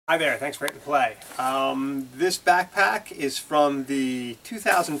Hi there, thanks for hitting play. This backpack is from the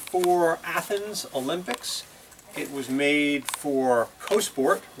 2004 Athens Olympics. It was made for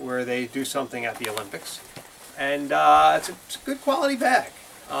CoSport, where they do something at the Olympics. And it's a good quality bag.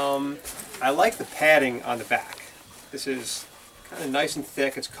 I like the padding on the back. This is kind of nice and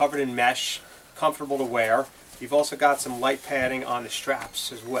thick. It's covered in mesh, comfortable to wear. You've also got some light padding on the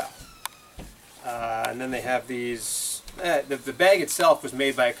straps as well. And then they have these. The bag itself was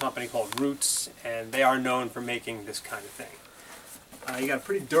made by a company called Roots, and they are known for making this kind of thing. You got a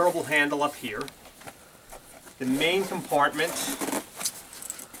pretty durable handle up here. The main compartment,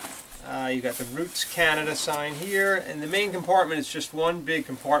 you got the Roots Canada sign here, and the main compartment is just one big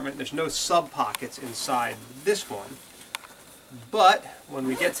compartment. There's no sub pockets inside this one. But when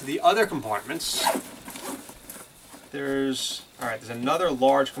we get to the other compartments, there's another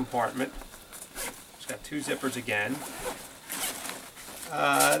large compartment. It's got two zippers again.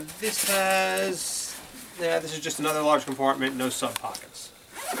 This is just another large compartment, no sub pockets.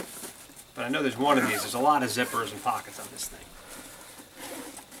 But I know there's one of these. There's a lot of zippers and pockets on this thing.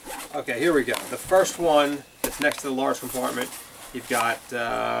 Okay, here we go. The first one that's next to the large compartment, you've got,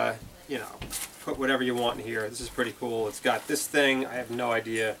 put whatever you want in here. This is pretty cool. It's got this thing. I have no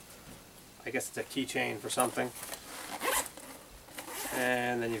idea. I guess it's a keychain for something.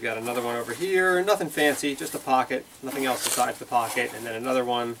 And then you've got another one over here, nothing fancy, just a pocket, nothing else besides the pocket, and then another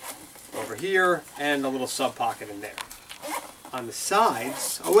one over here, and a little sub pocket in there. On the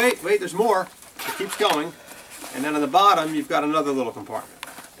sides, oh wait, there's more, it keeps going, and then on the bottom you've got another little compartment,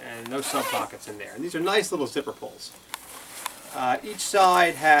 and no sub pockets in there. And these are nice little zipper pulls. Each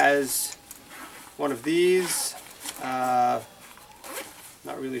side has one of these, not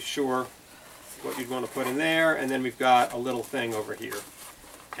really sure what you'd want to put in there, and then we've got a little thing over here.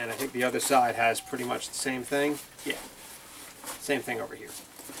 And I think the other side has pretty much the same thing. Yeah, same thing over here.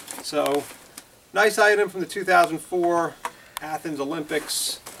 So, nice item from the 2004 Athens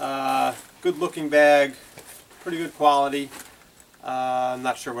Olympics. Good looking bag, pretty good quality. I'm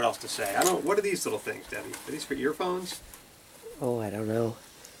not sure what else to say. What are these little things, Debbie? Are these for earphones? Oh, I don't know.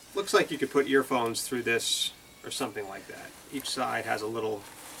 Looks like you could put earphones through this or something like that. Each side has a little.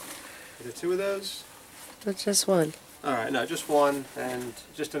 Are there two of those? That's just one. Alright, no, just one, and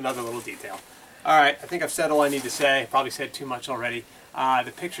just another little detail. Alright, I think I've said all I need to say. Probably said too much already.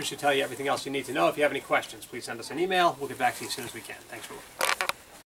 The picture should tell you everything else you need to know. If you have any questions, please send us an email. We'll get back to you as soon as we can. Thanks for looking.